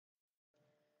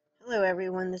Hello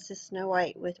everyone, this is Snow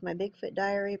White with my Bigfoot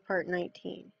Diary Part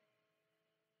 19.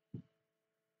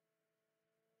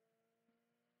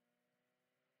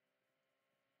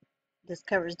 This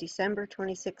covers December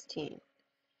 2016.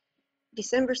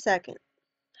 December 2nd.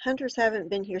 Hunters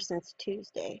haven't been here since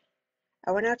Tuesday.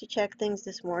 I went out to check things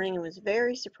this morning and was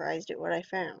very surprised at what I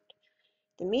found.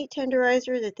 The meat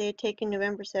tenderizer that they had taken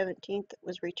November 17th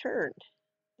was returned,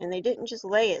 and they didn't just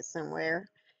lay it somewhere.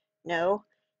 No,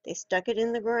 they stuck it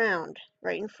in the ground,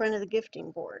 right in front of the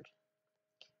gifting board.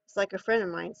 It's like a friend of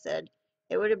mine said,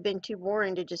 it would have been too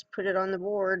boring to just put it on the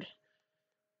board.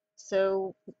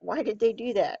 So why did they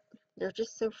do that? They're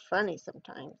just so funny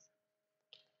sometimes.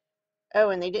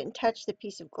 Oh, and they didn't touch the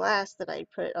piece of glass that I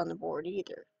put on the board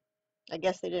either. I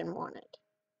guess they didn't want it.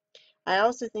 I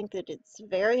also think that it's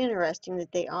very interesting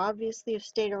that they obviously have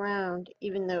stayed around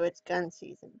even though it's gun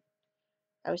season.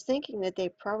 I was thinking that they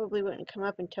probably wouldn't come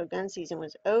up until gun season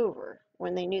was over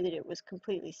when they knew that it was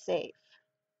completely safe.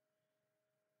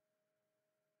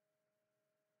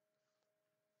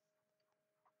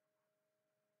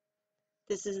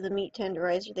 This is the meat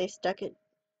tenderizer. They stuck it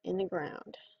in the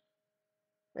ground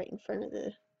right in front of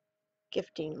the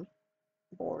gifting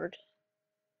board.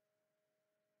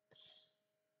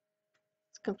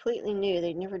 It's completely new.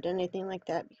 They'd never done anything like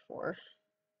that before.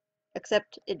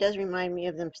 Except it does remind me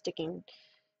of them sticking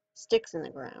sticks in the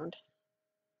ground.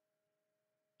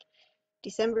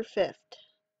 December 5th.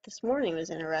 This morning was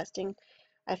interesting.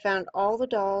 I found all the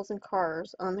dolls and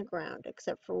cars on the ground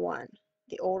except for one,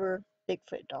 the older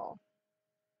Bigfoot doll.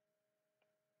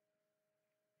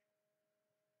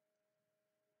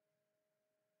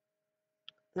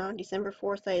 Now on December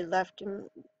 4th I left him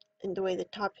in the way the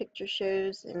top picture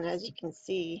shows, and as you can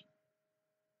see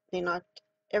they knocked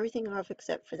everything off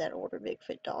except for that older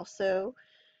Bigfoot doll. So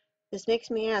this makes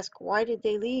me ask, why did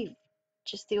they leave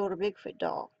just the older Bigfoot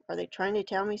doll? Are they trying to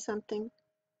tell me something?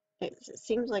 It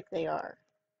seems like they are.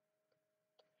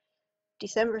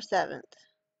 December 7th.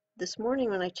 This morning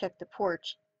when I checked the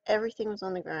porch, everything was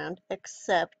on the ground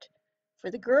except for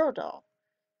the girl doll.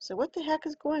 So what the heck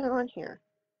is going on here?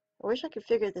 I wish I could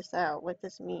figure this out, what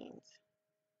this means.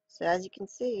 So as you can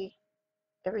see,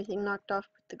 everything knocked off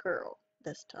but the girl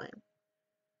this time.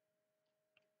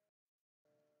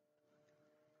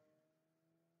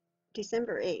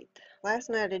 December 8th. Last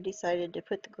night I decided to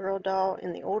put the girl doll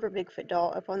and the older Bigfoot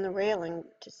doll up on the railing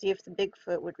to see if the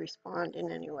Bigfoot would respond in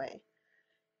any way.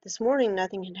 This morning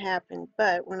nothing had happened,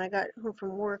 but when I got home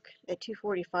from work at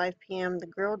 2:45 p.m., the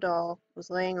girl doll was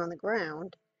laying on the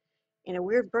ground, and a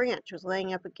weird branch was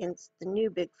laying up against the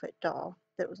new Bigfoot doll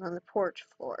that was on the porch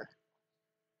floor.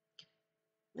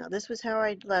 Now this was how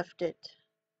I'd left it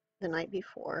the night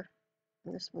before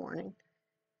and this morning.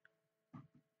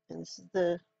 And this is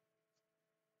the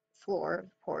floor of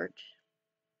the porch.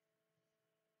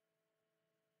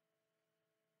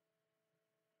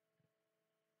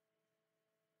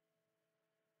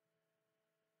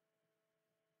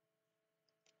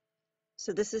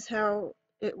 So this is how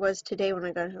it was today when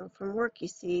I got home from work. You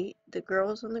see the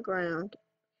girl's on the ground,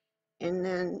 and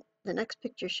then the next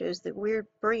picture shows the weird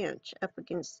branch up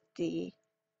against the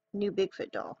new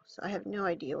Bigfoot doll. So I have no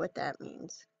idea what that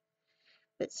means.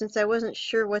 But since I wasn't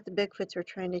sure what the Bigfoots were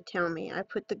trying to tell me, I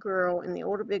put the girl and the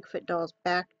older Bigfoot dolls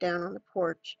back down on the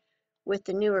porch with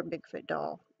the newer Bigfoot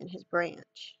doll and his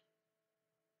branch.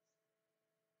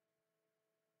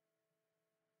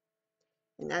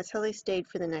 And that's how they stayed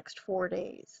for the next 4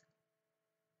 days.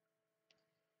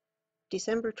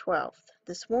 December 12th.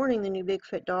 This morning the new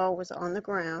Bigfoot doll was on the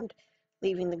ground,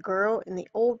 leaving the girl and the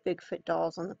old Bigfoot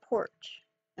dolls on the porch.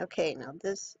 Okay, now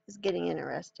this is getting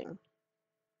interesting.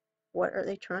 What are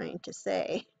they trying to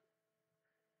say?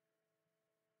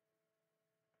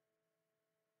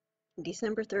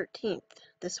 December 13th.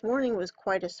 This morning was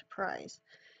quite a surprise.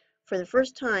 For the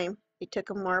first time, they took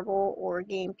a marble or a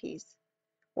game piece,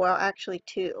 well, actually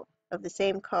two, of the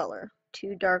same color,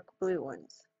 two dark blue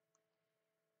ones.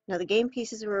 Now the game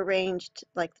pieces were arranged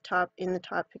like in the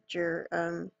top picture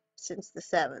since the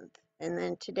 7th, and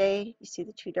then today you see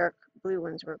the two dark blue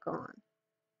ones were gone.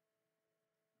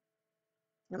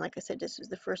 And like I said, this was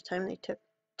the first time they took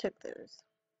those.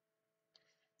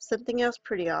 Something else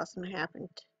pretty awesome happened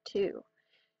too.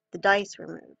 The dice were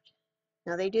moved.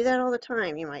 Now they do that all the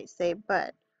time, you might say,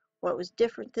 but what was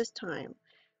different this time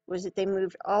was that they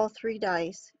moved all three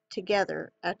dice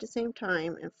together at the same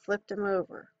time and flipped them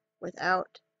over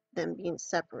without them being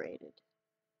separated.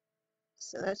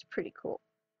 So that's pretty cool.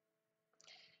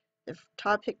 The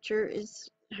top picture is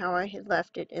how I had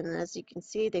left it, and as you can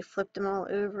see, they flipped them all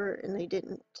over and they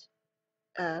didn't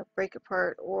break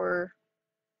apart or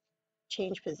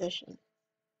change position.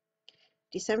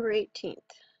 December 18th.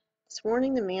 This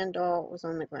morning the man doll was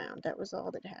on the ground. That was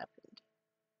all that happened.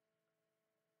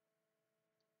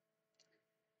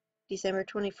 December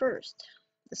 21st.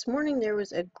 This morning there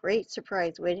was a great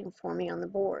surprise waiting for me on the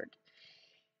board.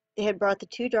 They had brought the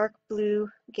 2 dark blue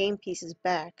game pieces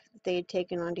back that they had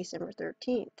taken on December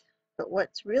 13th. But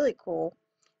what's really cool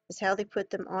is how they put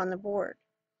them on the board.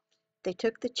 They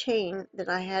took the chain that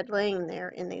I had laying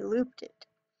there and they looped it.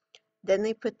 Then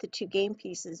they put the 2 game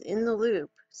pieces in the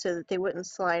loop so that they wouldn't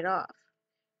slide off.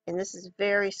 And this is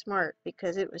very smart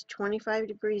because it was 25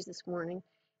 degrees this morning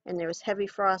and there was heavy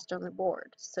frost on the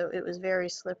board, so it was very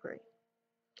slippery.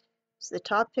 So the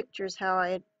top picture is how I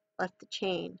had left the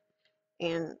chain,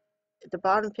 and the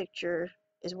bottom picture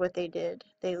is what they did.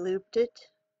 They looped it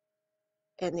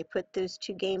and they put those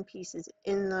 2 game pieces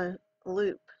in the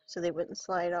loop so they wouldn't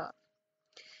slide off.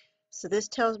 So this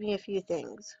tells me a few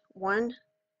things. One,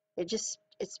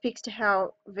 it speaks to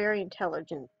how very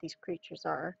intelligent these creatures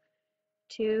are.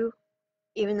 Two,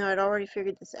 even though I'd already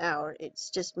figured this out, it's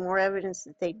just more evidence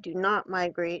that they do not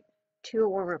migrate to a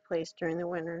warmer place during the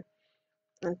winter.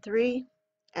 And three,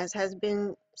 as has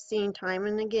been seen time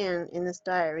and again in this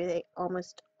diary, they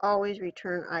almost always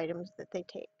return items that they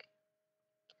take.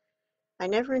 I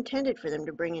never intended for them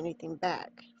to bring anything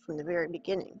back from the very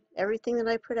beginning. Everything that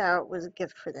I put out was a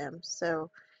gift for them,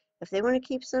 so if they want to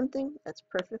keep something, that's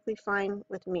perfectly fine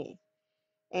with me.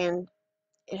 And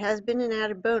it has been an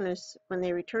added bonus when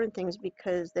they return things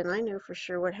because then I know for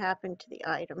sure what happened to the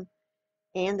item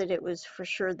and that it was for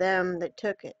sure them that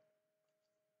took it.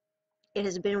 It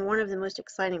has been one of the most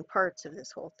exciting parts of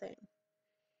this whole thing.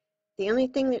 The only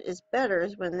thing that is better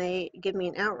is when they give me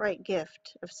an outright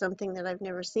gift of something that I've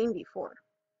never seen before.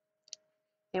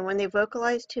 And when they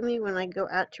vocalize to me when I go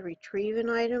out to retrieve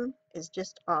an item is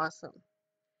just awesome.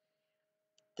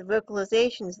 The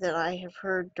vocalizations that I have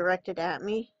heard directed at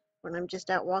me when I'm just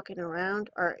out walking around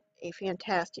are a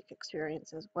fantastic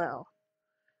experience as well.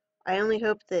 I only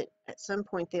hope that at some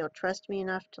point they'll trust me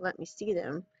enough to let me see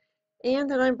them,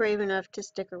 and that I'm brave enough to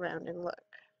stick around and look.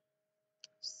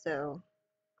 So,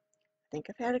 I think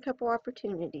I've had a couple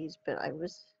opportunities, but I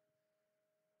was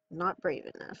not brave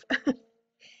enough.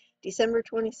 December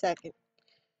 22nd.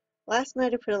 Last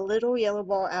night I put a little yellow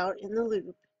ball out in the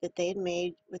loop that they had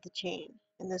made with the chain,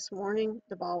 and this morning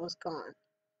the ball was gone.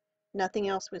 Nothing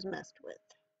else was messed with.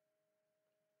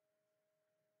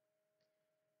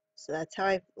 So that's how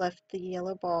I left the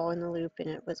yellow ball in the loop and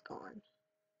it was gone.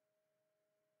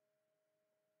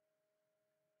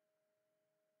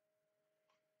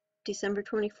 December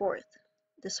 24th.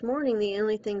 This morning the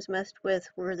only things messed with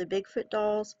were the Bigfoot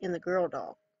dolls and the girl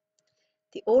doll.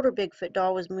 The older Bigfoot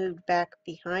doll was moved back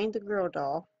behind the girl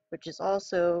doll, which is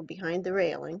also behind the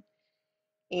railing,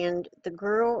 and the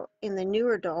girl and the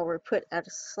newer doll were put at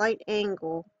a slight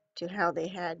angle to how they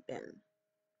had been.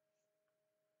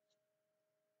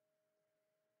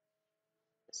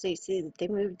 So you see that they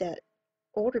moved that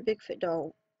older Bigfoot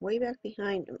doll way back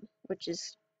behind them, which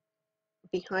is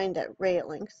behind that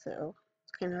railing, so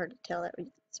it's kind of hard to tell.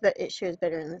 It shows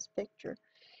better in this picture.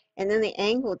 And then they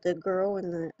angled the girl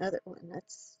and the other one.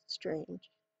 That's strange.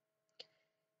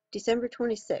 December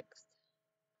 26th.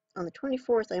 On the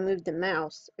 24th, I moved the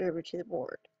mouse over to the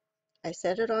board. I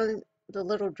set it on the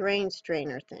little drain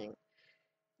strainer thing.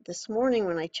 This morning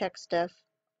when I checked stuff,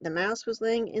 the mouse was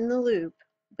laying in the loop,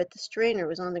 but the strainer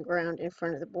was on the ground in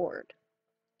front of the board.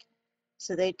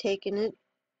 So they'd taken it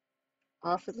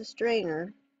off of the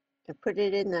strainer and put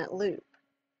it in that loop.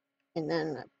 And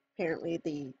then apparently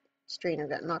the strainer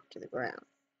got knocked to the ground.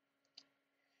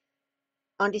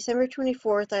 On December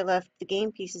 24th, I left the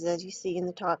game pieces as you see in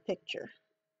the top picture.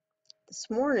 This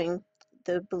morning,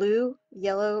 the blue,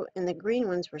 yellow, and the green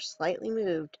ones were slightly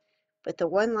moved, but the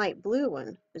one light blue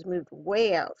one was moved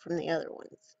way out from the other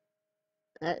ones.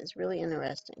 That is really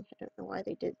interesting. I don't know why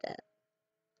they did that.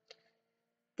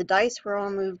 The dice were all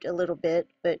moved a little bit,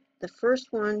 but the first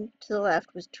one to the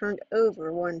left was turned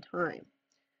over one time.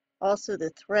 Also,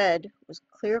 the thread was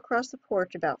clear across the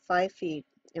porch about 5 feet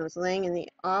and was laying in the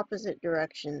opposite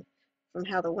direction from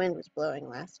how the wind was blowing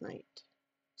last night.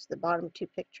 So the bottom 2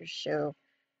 pictures show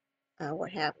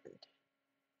what happened.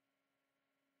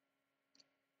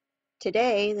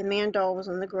 Today, the man doll was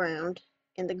on the ground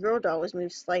and the girl doll was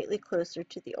moved slightly closer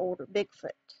to the older Bigfoot.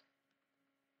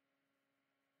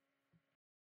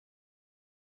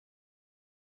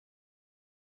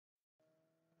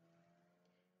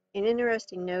 An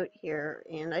interesting note here,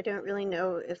 and I don't really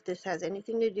know if this has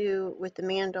anything to do with the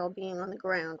man doll being on the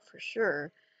ground for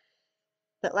sure,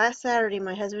 but last Saturday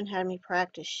my husband had me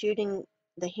practice shooting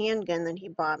the handgun that he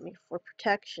bought me for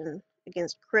protection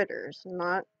against critters,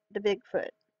 not the Bigfoot,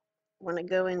 when I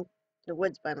go in the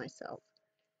woods by myself.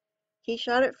 He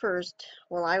shot it first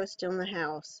while I was still in the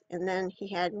house, and then he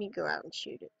had me go out and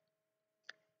shoot it.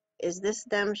 Is this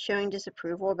them showing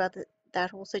disapproval about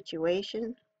that whole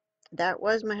situation? That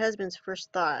was my husband's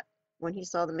first thought when he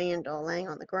saw the man doll laying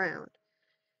on the ground.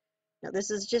 Now,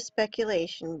 this is just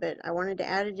speculation, but I wanted to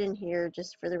add it in here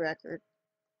just for the record.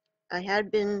 I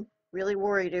had been really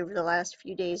worried over the last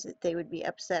few days that they would be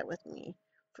upset with me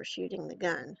for shooting the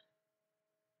gun.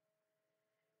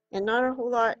 And not a whole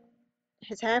lot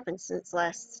has happened since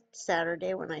last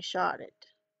Saturday when I shot it.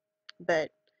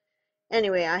 But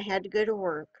anyway, I had to go to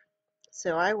work.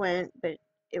 So I went, but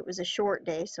it was a short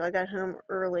day, so I got home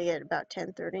early at about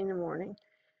 10:30 in the morning.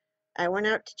 I went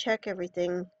out to check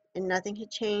everything, and nothing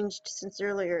had changed since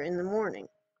earlier in the morning.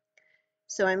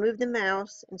 So I moved the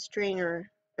mouse and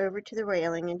strainer over to the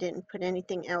railing and didn't put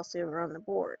anything else over on the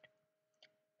board.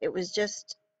 It was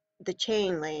just the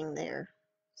chain laying there.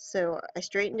 So I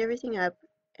straightened everything up,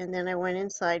 and then I went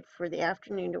inside for the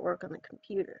afternoon to work on the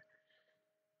computer.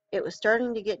 It was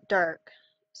starting to get dark,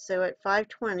 so at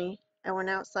 5:20 I went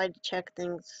outside to check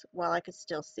things while I could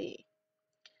still see.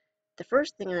 The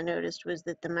first thing I noticed was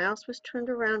that the mouse was turned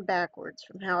around backwards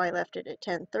from how I left it at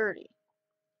 10:30.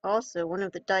 Also, one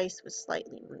of the dice was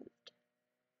slightly moved.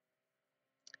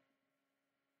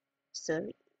 So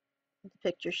the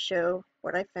pictures show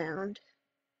what I found.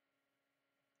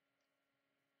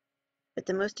 But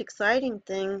the most exciting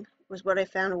thing was what I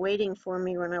found waiting for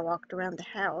me when I walked around the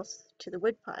house to the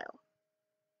woodpile.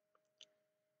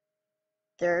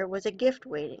 There was a gift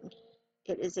waiting.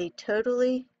 It is a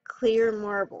totally clear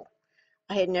marble.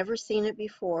 I had never seen it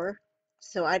before,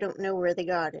 so I don't know where they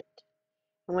got it.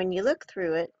 And when you look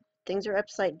through it, things are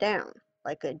upside down,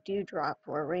 like a dewdrop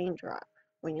or a raindrop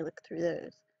when you look through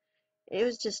those. It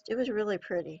was really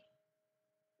pretty.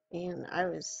 And I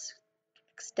was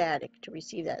ecstatic to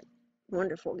receive that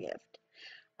wonderful gift.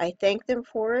 I thanked them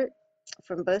for it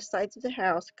from both sides of the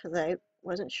house because I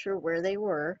wasn't sure where they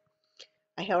were.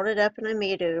 I held it up and I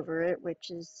made over it,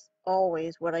 which is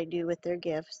always what I do with their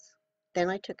gifts. Then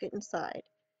I took it inside.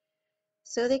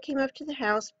 So they came up to the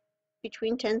house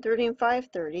between 10:30 and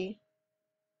 5:30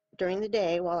 during the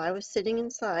day while I was sitting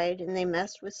inside, and they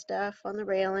messed with stuff on the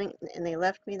railing and they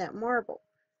left me that marble,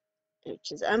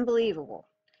 which is unbelievable.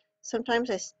 Sometimes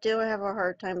I still have a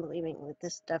hard time believing that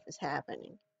this stuff is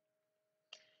happening.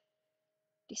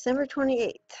 December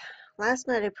 28th. Last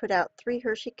night I put out 3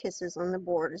 Hershey Kisses on the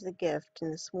board as a gift,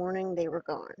 and this morning they were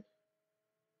gone.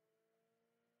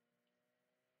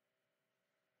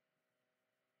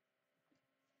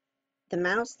 The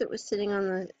mouse that was sitting on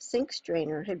the sink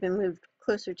strainer had been moved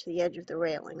closer to the edge of the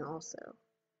railing also.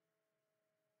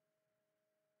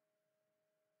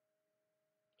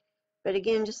 But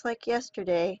again, just like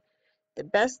yesterday, the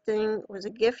best thing was a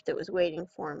gift that was waiting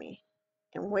for me,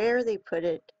 and where they put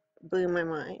it blew my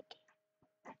mind.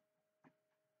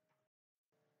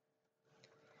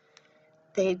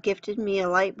 They had gifted me a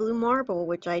light blue marble,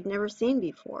 which I'd never seen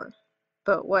before.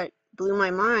 But what blew my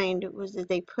mind was that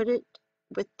they put it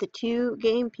with the 2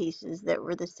 game pieces that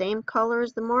were the same color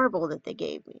as the marble that they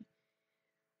gave me.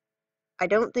 I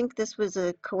don't think this was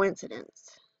a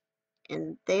coincidence.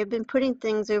 And they have been putting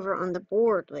things over on the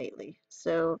board lately,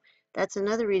 so that's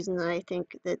another reason that I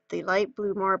think that the light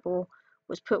blue marble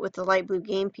was put with the light blue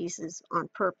game pieces on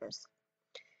purpose.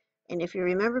 And if you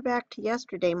remember back to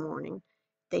yesterday morning,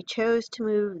 they chose to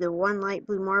move the one light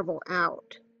blue marble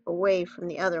out, away from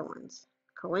the other ones.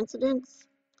 Coincidence?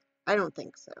 I don't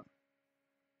think so.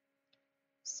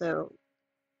 So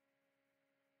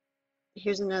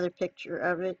here's another picture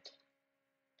of it.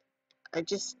 That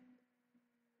just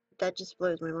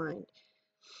blows my mind.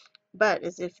 But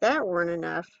as if that weren't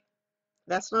enough,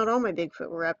 that's not all my Bigfoot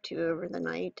were up to over the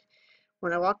night.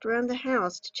 When I walked around the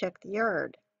house to check the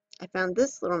yard, I found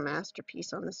this little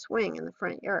masterpiece on the swing in the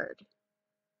front yard.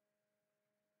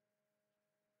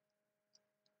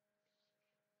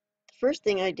 The first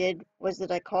thing I did was that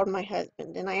I called my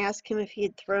husband and I asked him if he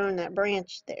had thrown that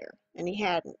branch there, and he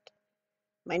hadn't.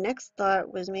 My next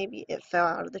thought was maybe it fell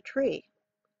out of the tree,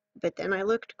 but then I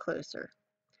looked closer.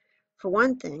 For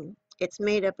one thing, it's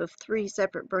made up of 3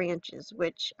 separate branches,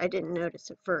 which I didn't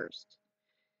notice at first.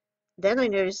 Then I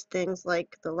noticed things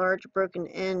like the large broken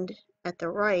end at the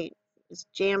right is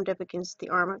jammed up against the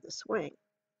arm of the swing.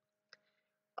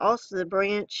 Also, the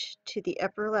branch to the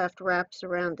upper left wraps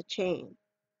around the chain.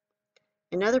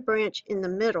 Another branch in the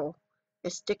middle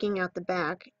is sticking out the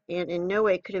back and in no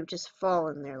way could have just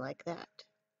fallen there like that.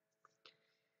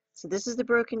 So this is the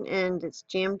broken end that's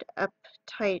jammed up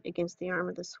tight against the arm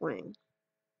of the swing.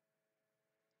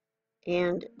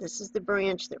 And this is the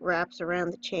branch that wraps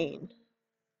around the chain.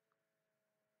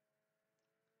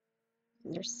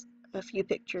 And there's a few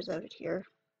pictures of it here.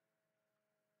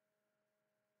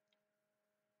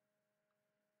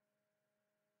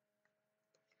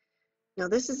 Now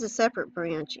this is a separate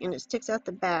branch, and it sticks out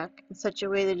the back in such a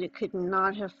way that it could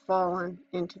not have fallen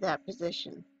into that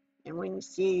position. And when you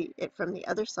see it from the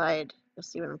other side, you'll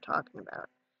see what I'm talking about.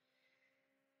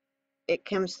 It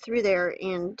comes through there,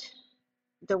 and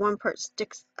the one part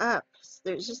sticks up.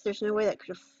 There's no way that could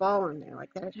have fallen there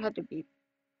like that. It had to be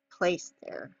placed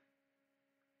there.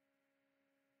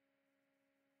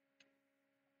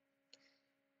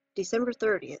 December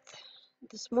 30th.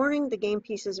 This morning the game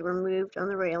pieces were moved on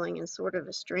the railing in sort of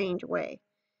a strange way.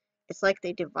 It's like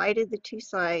they divided the two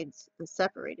sides and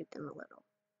separated them a little.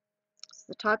 So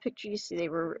the top picture you see, they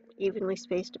were evenly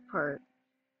spaced apart,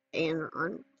 and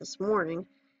on this morning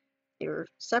they were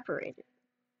separated.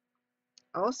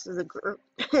 Also the girl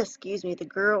excuse me, the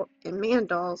girl and man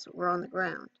dolls were on the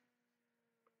ground.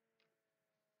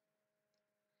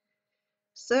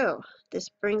 So this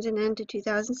brings an end to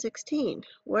 2016.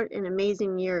 What an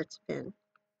amazing year it's been.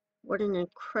 What an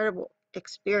incredible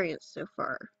experience so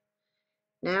far.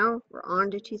 Now we're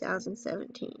on to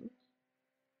 2017.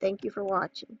 Thank you for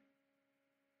watching.